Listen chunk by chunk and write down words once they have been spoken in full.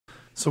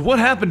So what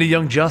happened to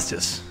Young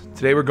Justice?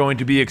 Today we're going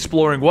to be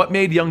exploring what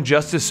made Young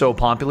Justice so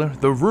popular,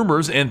 the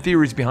rumors and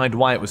theories behind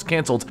why it was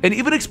cancelled, and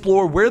even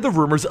explore where the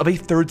rumors of a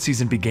third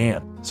season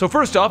began. So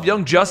first off,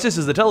 Young Justice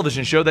is the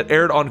television show that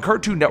aired on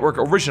Cartoon Network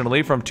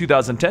originally from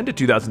 2010 to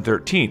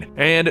 2013,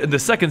 and in the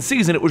second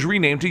season it was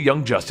renamed to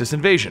Young Justice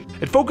Invasion.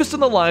 It focused on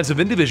the lives of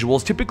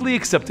individuals typically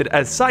accepted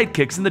as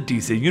sidekicks in the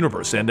DC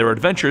universe and their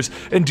adventures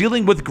in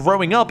dealing with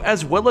growing up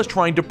as well as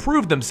trying to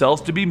prove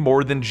themselves to be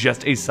more than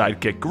just a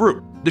sidekick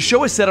group. The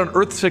show is set on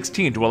Earth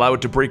 16 to allow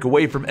it to break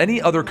away from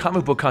any other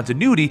comic book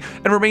continuity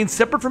and remain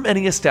separate from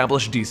any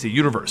established DC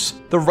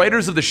universe. The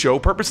writers of the show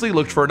purposely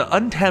looked for an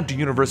untapped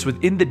universe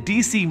within the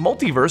DC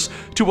multiverse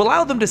to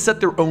allow them to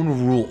set their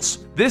own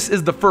rules. This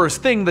is the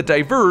first thing that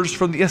diverged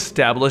from the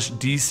established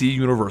DC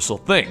Universal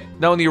thing.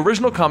 Now, in the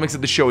original comics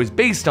that the show is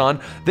based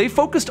on, they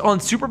focused on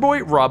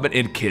Superboy, Robin,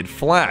 and Kid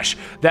Flash.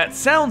 That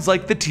sounds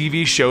like the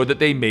TV show that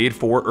they made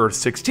for Earth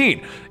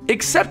 16,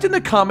 except in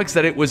the comics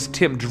that it was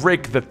Tim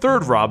Drake, the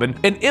third Robin,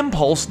 and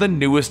Impulse, the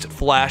newest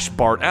Flash,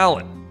 Bart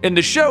Allen. In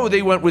the show,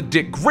 they went with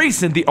Dick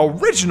Grayson, the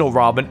original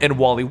Robin, and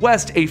Wally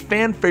West, a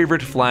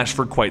fan-favorite Flash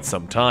for quite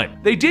some time.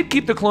 They did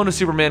keep the clone of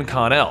Superman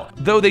Kon-el,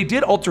 though they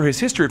did alter his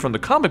history from the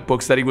comic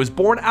books that he was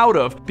born out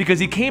of because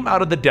he came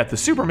out of the death of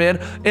Superman,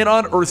 and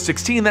on Earth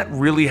 16 that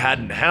really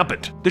hadn't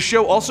happened. The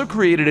show also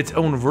created its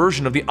own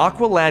version of the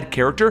Aqualad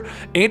character,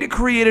 and it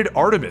created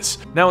Artemis.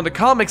 Now in the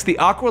comics, the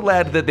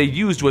Aqualad that they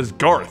used was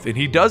Garth, and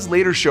he does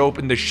later show up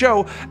in the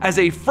show as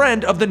a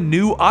friend of the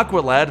new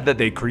Aqualad that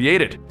they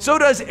created. So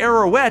does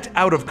Arrowette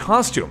out of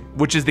costume,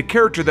 which is the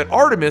character that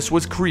Artemis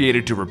was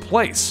created to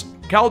replace.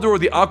 Kaldor,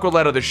 the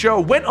Aqualad of the show,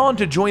 went on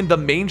to join the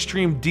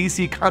mainstream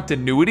DC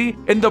continuity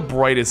in The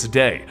Brightest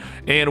Day,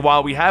 and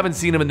while we haven't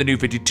seen him in the New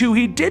 52,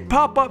 he did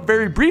pop up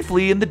very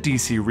briefly in the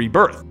DC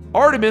Rebirth.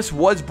 Artemis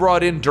was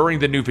brought in during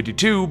the New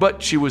 52, but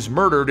she was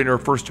murdered in her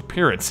first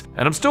appearance,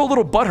 and I'm still a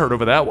little butthurt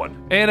over that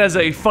one. And as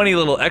a funny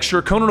little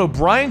extra, Conan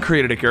O'Brien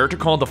created a character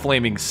called the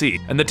Flaming Sea,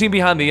 and the team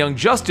behind the Young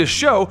Justice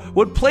show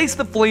would place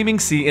the Flaming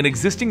Sea in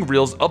existing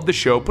reels of the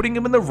show, putting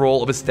him in the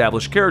role of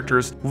established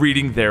characters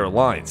reading their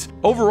lines.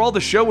 Overall, the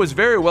show was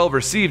very well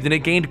received, and it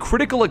gained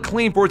critical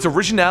acclaim for its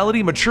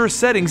originality, mature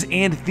settings,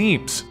 and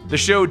themes. The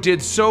show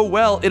did so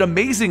well, it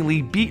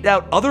amazingly beat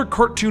out other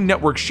Cartoon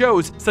Network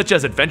shows such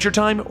as Adventure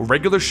Time,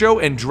 Regular Show,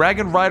 and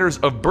Dragon Riders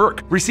of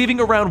Berk, receiving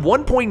around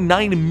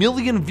 1.9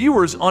 million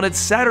viewers on its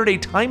Saturday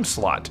time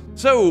slot.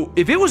 So,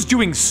 if it was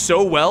doing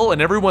so well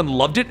and everyone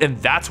loved it and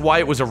that's why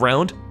it was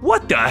around,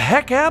 what the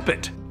heck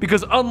happened?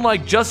 Because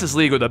unlike Justice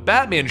League or the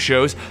Batman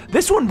shows,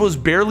 this one was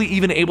barely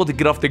even able to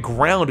get off the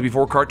ground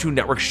before Cartoon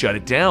Network shut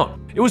it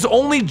down. It was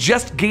only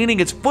just gaining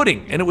its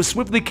footing, and it was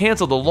swiftly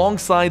canceled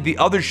alongside the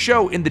other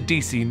show in the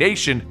DC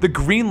Nation, the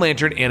Green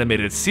Lantern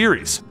animated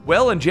series.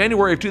 Well, in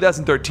January of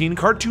 2013,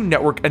 Cartoon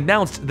Network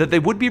announced that they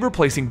would be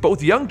replacing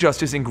both Young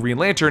Justice and Green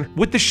Lantern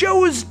with the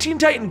shows Teen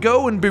Titan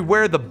Go and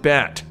Beware the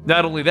Bat.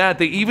 Not only that,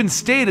 they even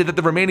stated that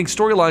the remaining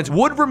storylines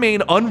would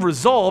remain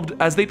unresolved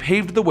as they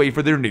paved the way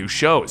for their new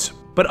shows.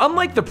 But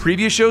unlike the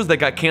previous shows that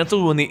got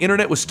canceled when the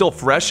internet was still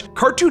fresh,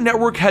 Cartoon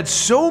Network had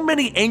so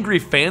many angry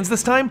fans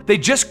this time, they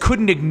just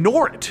couldn't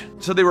ignore it.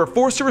 So they were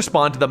forced to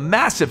respond to the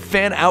massive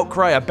fan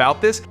outcry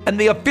about this, and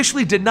they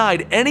officially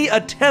denied any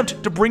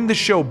attempt to bring the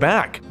show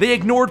back. They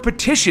ignored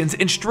petitions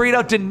and straight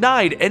out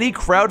denied any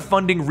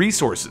crowdfunding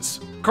resources.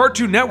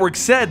 Cartoon Network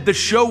said the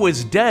show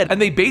was dead, and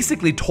they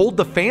basically told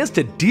the fans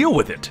to deal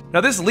with it.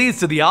 Now this leads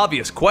to the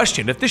obvious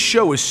question: if this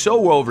show is so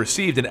well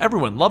received and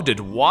everyone loved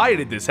it, why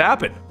did this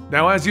happen?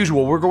 Now, as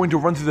usual, we're going to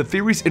run through the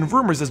theories and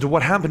rumors as to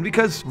what happened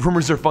because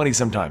rumors are funny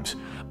sometimes.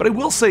 But I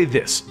will say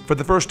this, for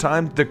the first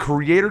time, the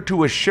creator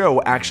to a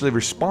show actually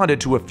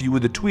responded to a few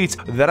of the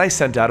tweets that I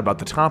sent out about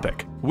the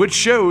topic. Which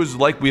shows,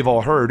 like we've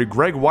all heard,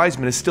 Greg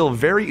Weisman is still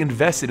very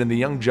invested in the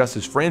Young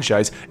Justice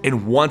franchise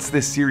and wants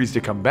this series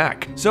to come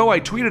back. So I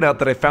tweeted out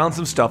that I found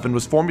some stuff and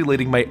was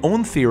formulating my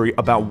own theory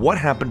about what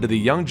happened to the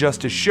Young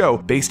Justice show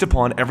based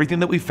upon everything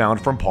that we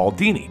found from Paul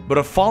Dini. But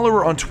a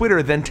follower on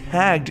Twitter then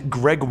tagged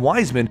Greg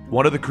Weisman,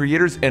 one of the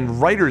creators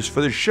and writers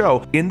for the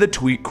show, in the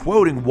tweet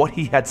quoting what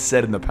he had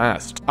said in the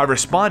past. I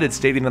responded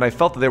stating that I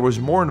felt that there was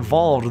more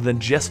involved than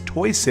just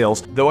toy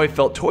sales, though I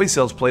felt toy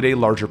sales played a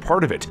larger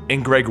part of it.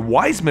 And Greg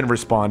Weisman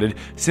responded,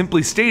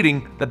 simply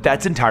stating that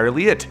that's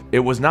entirely it. It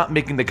was not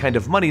making the kind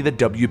of money that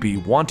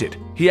WB wanted.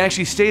 He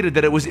actually stated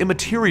that it was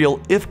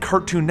immaterial if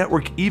Cartoon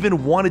Network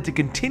even wanted to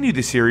continue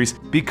the series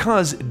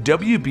because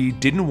WB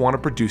didn't want to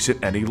produce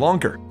it any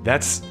longer.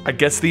 That's, I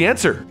guess, the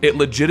answer. It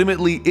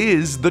legitimately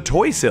is the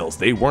toy sales.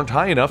 They weren't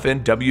high enough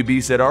and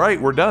WB said, alright,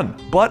 we're done.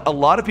 But a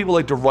lot of people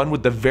like to run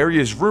with the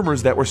various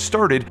rumors that were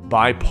started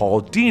by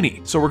Paul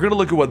Dini. So we're going to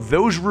look at what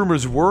those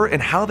rumors were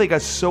and how they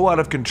got so out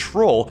of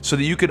control so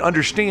that you can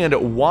understand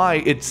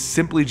why it's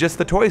simply just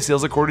the toy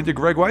sales according to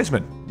Greg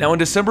Weisman. Now in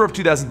December of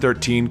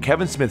 2013,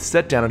 Kevin Smith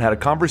sat down and had a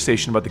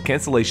conversation about the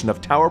cancellation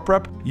of Tower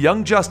Prep,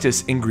 Young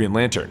Justice, and Green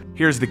Lantern.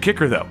 Here's the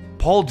kicker though.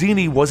 Paul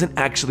Dini wasn't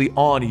actually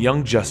on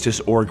Young Justice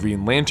or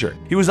Green Lantern.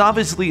 He was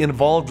obviously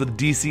involved with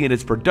DC and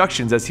its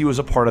productions, as he was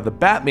a part of the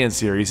Batman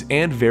series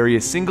and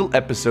various single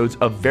episodes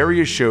of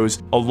various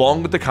shows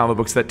along with the comic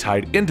books that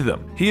tied into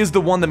them. He is the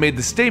one that made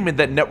the statement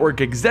that network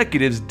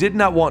executives did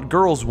not want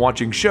girls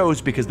watching shows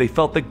because they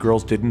felt that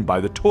girls didn't buy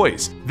the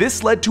toys.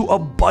 This led to a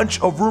bunch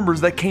of rumors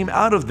that came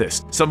out of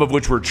this, some of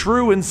which were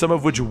true and some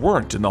of which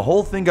weren't, and the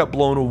whole thing got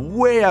blown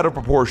way out of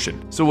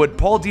proportion. So what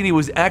Paul Dini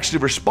was actually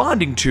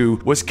responding to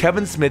was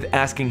Kevin Smith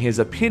asking his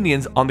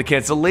opinions on the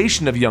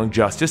cancellation of Young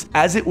Justice,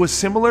 as it was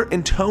similar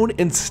in tone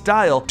and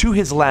style to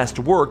his last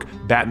work,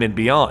 Batman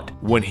Beyond,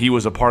 when he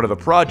was a part of the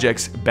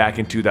projects back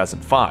in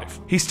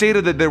 2005. He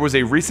stated that there was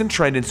a recent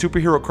trend in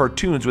superhero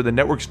cartoons where the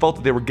networks felt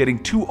that they were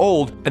getting too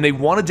old and they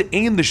wanted to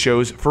aim the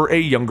shows for a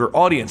younger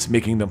audience,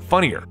 making them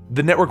funnier.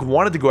 The network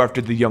wanted to go after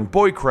the young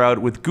boy crowd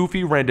with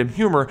goofy random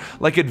humor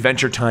like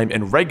Adventure Time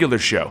and Regular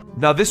Show.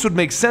 Now this would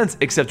make sense,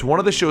 except one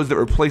of the shows that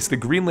replaced the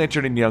Green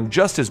Lantern and Young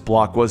Justice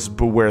block was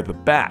Beware the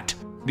Bat.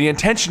 The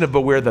intention of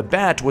Beware the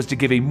Bat was to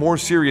give a more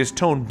serious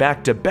tone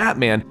back to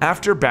Batman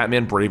after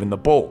Batman Brave and the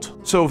Bold.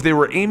 So if they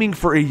were aiming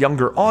for a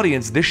younger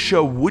audience, this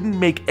show wouldn't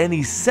make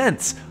any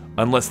sense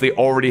unless they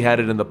already had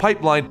it in the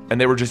pipeline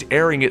and they were just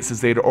airing it since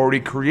they had already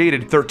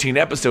created 13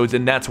 episodes,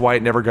 and that's why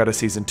it never got a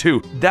season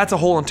 2. That's a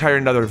whole entire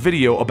another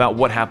video about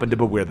what happened to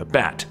Beware the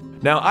Bat.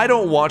 Now, I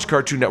don't watch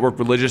Cartoon Network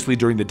religiously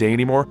during the day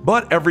anymore,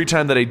 but every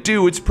time that I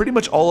do, it's pretty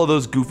much all of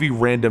those goofy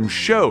random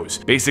shows.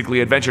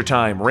 Basically Adventure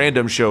Time,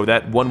 Random Show,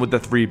 that one with the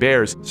 3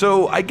 bears.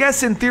 So I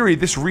guess in theory,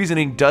 this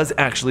reasoning does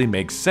actually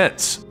make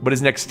sense. But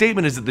his next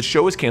statement is that the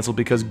show is canceled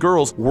because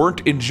girls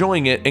weren't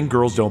enjoying it and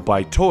girls don't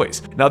buy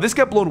toys. Now this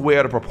got blown way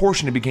out of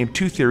proportion and became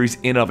 2 theories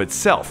in of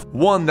itself.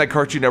 One, that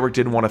Cartoon Network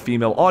didn't want a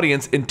female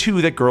audience, and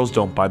 2, that girls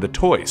don't buy the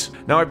toys.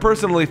 Now I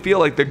personally feel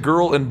like the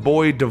girl and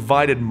boy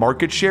divided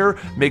market share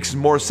makes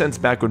more sense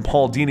back when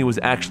Paul Dini was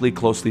actually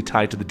closely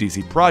tied to the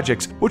DC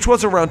projects, which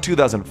was around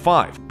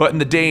 2005. But in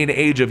the day and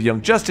age of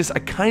Young Justice, I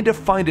kind of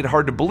find it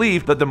hard to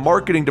believe that the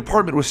marketing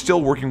department was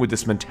still working with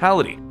this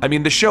mentality. I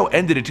mean, the show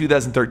ended in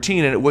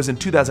 2013, and it was in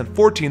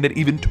 2014 that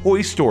even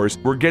toy stores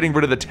were getting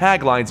rid of the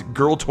taglines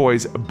 "girl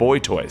toys, boy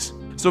toys."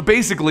 So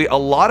basically, a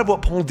lot of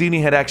what Paul Dini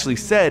had actually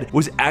said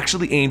was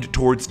actually aimed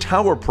towards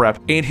Tower Prep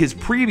and his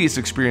previous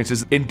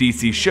experiences in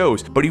DC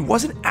shows, but he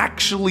wasn't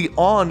actually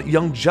on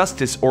Young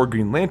Justice or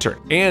Green Lantern.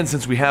 And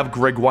since we have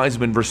Greg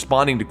Weisman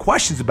responding to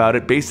questions about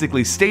it,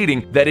 basically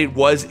stating that it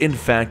was in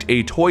fact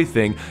a toy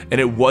thing, and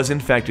it was in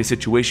fact a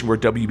situation where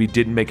WB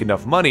didn't make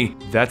enough money,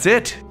 that's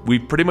it. We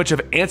pretty much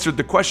have answered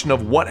the question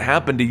of what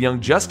happened to Young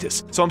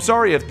Justice. So I'm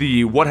sorry if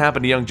the what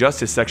happened to Young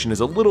Justice section is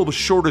a little bit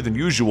shorter than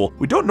usual.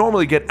 We don't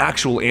normally get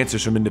actual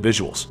answers from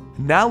individuals.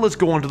 Now let's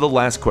go on to the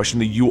last question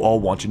that you all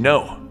want to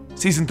know.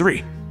 Season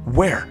 3,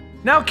 where?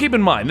 Now keep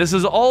in mind, this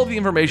is all the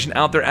information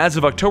out there as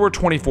of October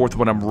 24th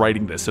when I'm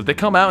writing this. If they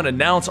come out and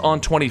announce on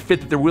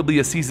 25th that there will be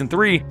a Season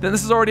 3, then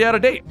this is already out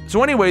of date.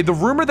 So anyway, the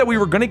rumor that we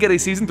were going to get a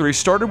Season 3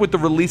 started with the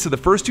release of the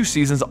first 2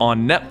 seasons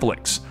on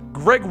Netflix.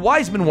 Greg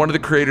Weisman, one of the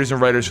creators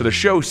and writers for the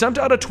show, sent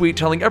out a tweet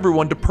telling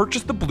everyone to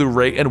purchase the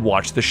Blu-ray and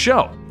watch the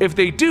show. If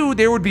they do,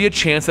 there would be a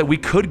chance that we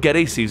could get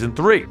a Season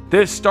 3.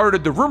 This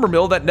started the rumor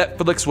mill that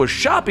Netflix was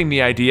shopping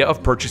the idea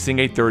of purchasing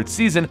a 3rd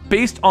season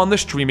based on the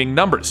streaming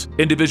numbers.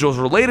 Individuals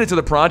related to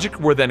the project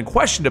were then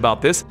questioned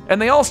about this,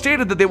 and they all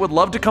stated that they would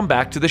love to come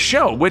back to the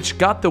show, which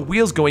got the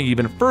wheels going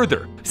even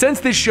further. Since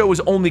this show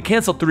was only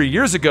canceled 3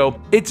 years ago,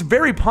 it's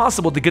very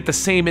possible to get the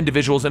same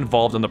individuals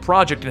involved in the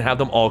project and have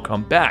them all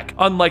come back,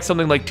 unlike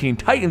something like Teen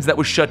Titans that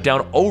was shut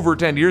down over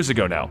 10 years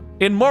ago now.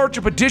 In March,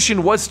 a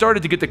petition was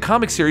started to get the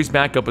comic series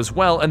back up as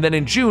well, and then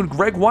in June,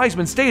 Greg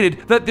Weisman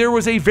stated that there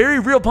was a very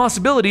real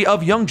possibility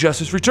of Young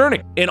Justice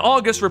returning. In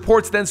August,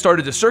 reports then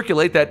started to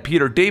circulate that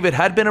Peter David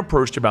had been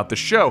approached about the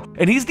show,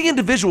 and he's the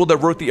individual that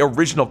wrote the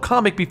original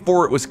comic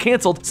before it was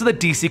canceled so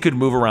that DC could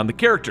move around the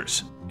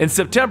characters. In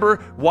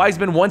September,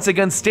 Weisman once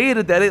again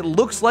stated that it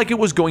looks like it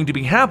was going to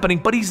be happening,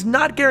 but he's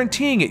not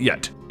guaranteeing it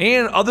yet.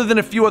 And other than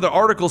a few other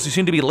articles who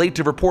seem to be late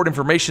to report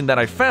information that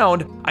I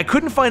found, I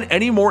couldn't find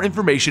any more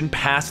information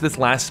past this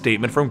last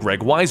statement from Greg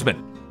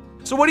Weisman.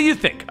 So what do you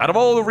think? Out of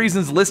all the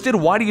reasons listed,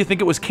 why do you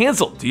think it was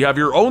canceled? Do you have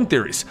your own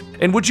theories?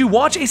 And would you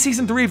watch a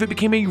Season 3 if it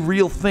became a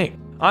real thing?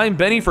 I'm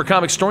Benny for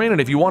Comicstorian, and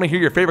if you want to hear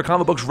your favorite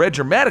comic books read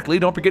dramatically,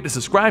 don't forget to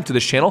subscribe to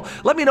this channel.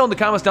 Let me know in the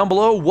comments down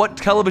below what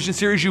television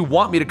series you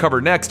want me to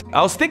cover next.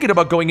 I was thinking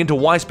about going into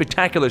why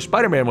Spectacular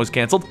Spider-Man was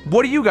canceled.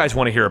 What do you guys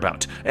want to hear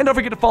about? And don't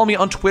forget to follow me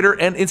on Twitter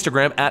and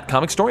Instagram at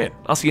Comicstorian.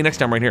 I'll see you next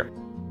time right here.